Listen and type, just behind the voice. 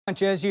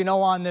As you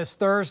know, on this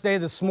Thursday,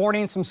 this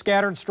morning, some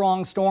scattered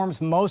strong storms,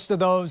 most of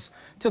those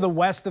to the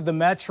west of the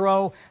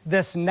metro.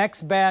 This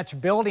next batch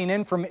building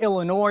in from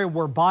Illinois,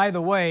 where, by the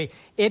way,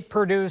 it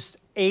produced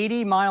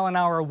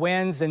 80-mile-an-hour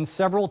winds and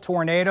several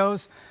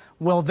tornadoes.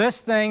 Well,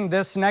 this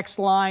next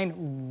line,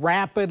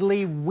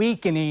 rapidly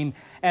weakening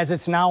as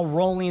it's now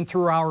rolling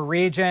through our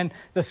region.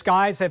 The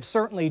skies have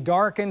certainly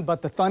darkened,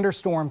 but the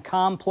thunderstorm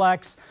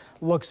complex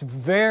looks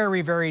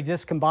very, very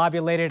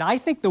discombobulated. I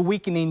think the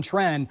weakening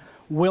trend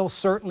will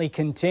certainly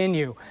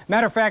continue.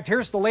 Matter of fact,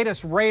 here's the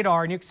latest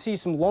radar, and you can see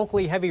some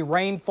locally heavy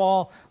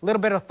rainfall, a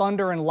little bit of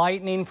thunder and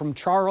lightning from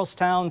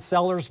Charlestown,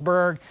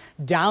 Sellersburg,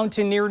 down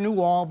to near New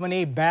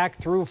Albany, back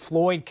through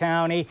Floyd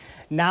County,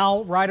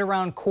 now right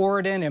around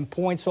Corydon and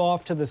points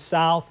off to the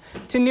south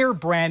to near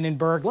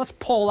Brandenburg. Let's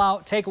pull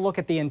out, take a look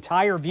at the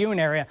entire viewing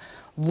area.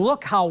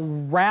 Look how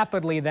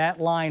rapidly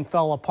that line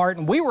fell apart,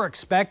 and we were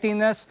expecting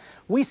this.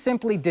 We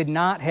simply did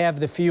not have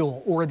the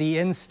fuel or the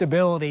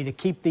instability to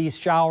keep these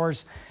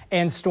showers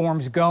and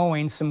storms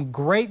going. Some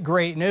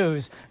great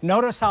news.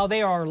 Notice how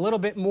they are a little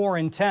bit more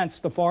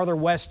intense the farther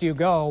west you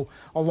go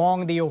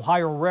along the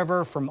Ohio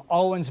River from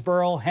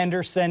Owensboro,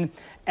 Henderson,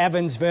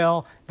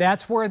 Evansville.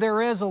 That's where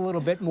there is a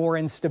little bit more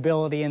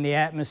instability in the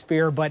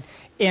atmosphere. But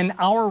in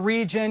our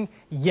region,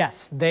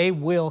 yes, they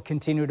will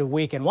continue to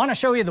weaken. Want to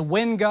show you the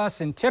wind gusts,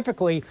 and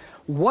typically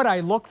what I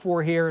look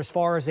for here as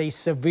far as a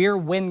severe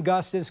wind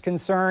gust is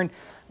concerned,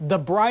 the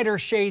brighter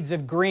shades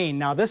of green.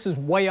 Now, this is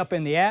way up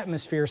in the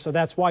atmosphere, so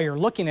that's why you're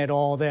looking at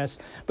all this.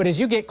 But as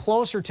you get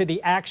closer to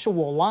the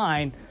actual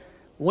line,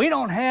 we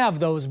don't have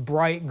those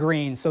bright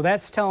greens. So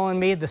that's telling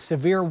me the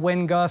severe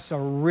wind gusts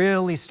are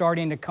really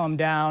starting to come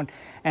down,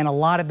 and a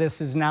lot of this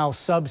is now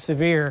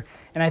sub-severe,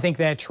 and I think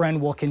that trend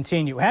will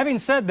continue. Having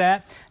said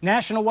that,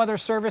 National Weather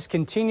Service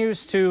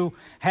continues to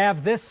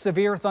have this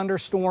severe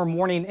thunderstorm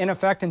warning in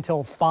effect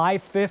until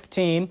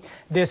 5:15.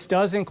 This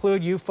does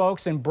include you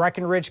folks in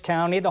Breckinridge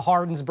County, the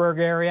Hardinsburg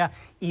area,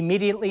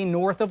 immediately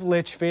north of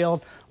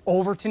Litchfield,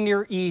 over to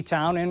near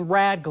E-Town and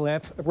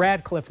Radcliffe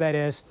that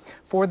is,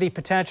 for the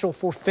potential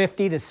for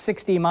 50 to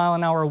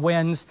 60-mile-an-hour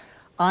winds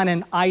on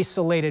an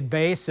isolated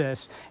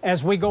basis.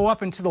 As we go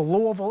up into the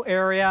Louisville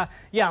area,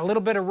 a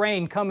little bit of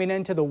rain coming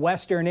into the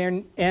western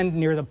end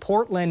near the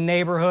Portland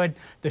neighborhood,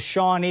 the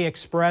Shawnee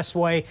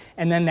Expressway,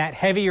 and then that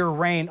heavier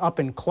rain up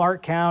in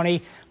Clark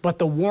County. But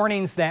the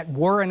warnings that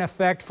were in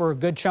effect for a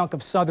good chunk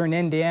of southern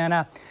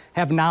Indiana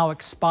have now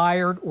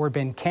expired or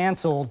been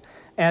canceled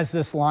as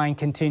this line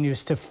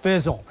continues to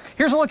fizzle.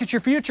 Here's a look at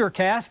your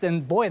futurecast,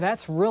 and boy,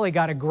 that's really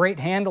got a great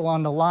handle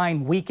on the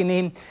line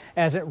weakening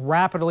as it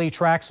rapidly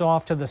tracks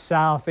off to the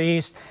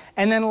southeast.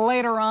 And then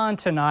later on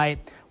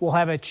tonight, we'll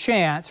have a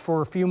chance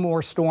for a few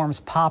more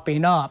storms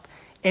popping up.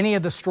 Any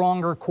of the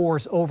stronger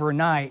cores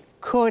overnight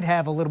could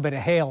have a little bit of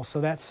hail, so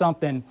that's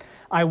something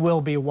I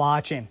will be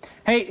watching.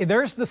 Hey,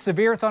 there's the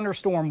severe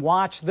thunderstorm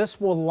watch.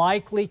 This will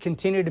likely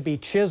continue to be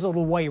chiseled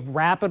away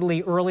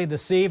rapidly early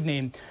this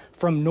evening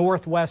from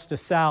northwest to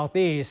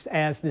southeast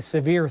as the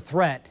severe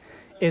threat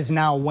is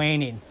now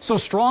waning. So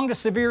strong to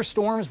severe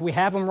storms, we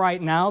have them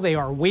right now. They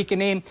are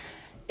weakening.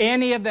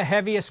 Any of the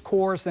heaviest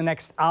cores the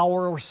next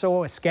hour or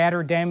so, a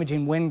scattered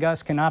damaging wind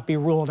gust cannot be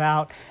ruled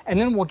out. And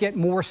then we'll get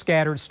more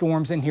scattered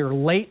storms in here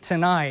late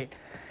tonight.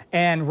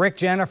 And Rick,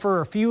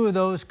 Jennifer, a few of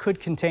those could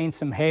contain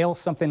some hail,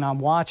 something I'm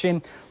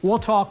watching. We'll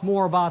talk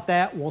more about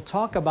that. We'll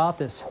talk about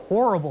this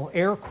horrible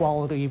air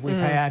quality we've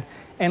had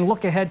and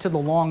look ahead to the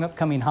long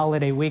upcoming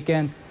holiday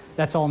weekend.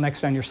 That's all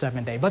next on your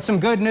 7-day. But some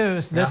good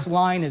news, this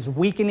line is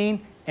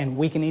weakening and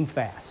weakening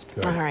fast.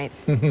 All right.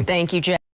 Thank you, Jeff.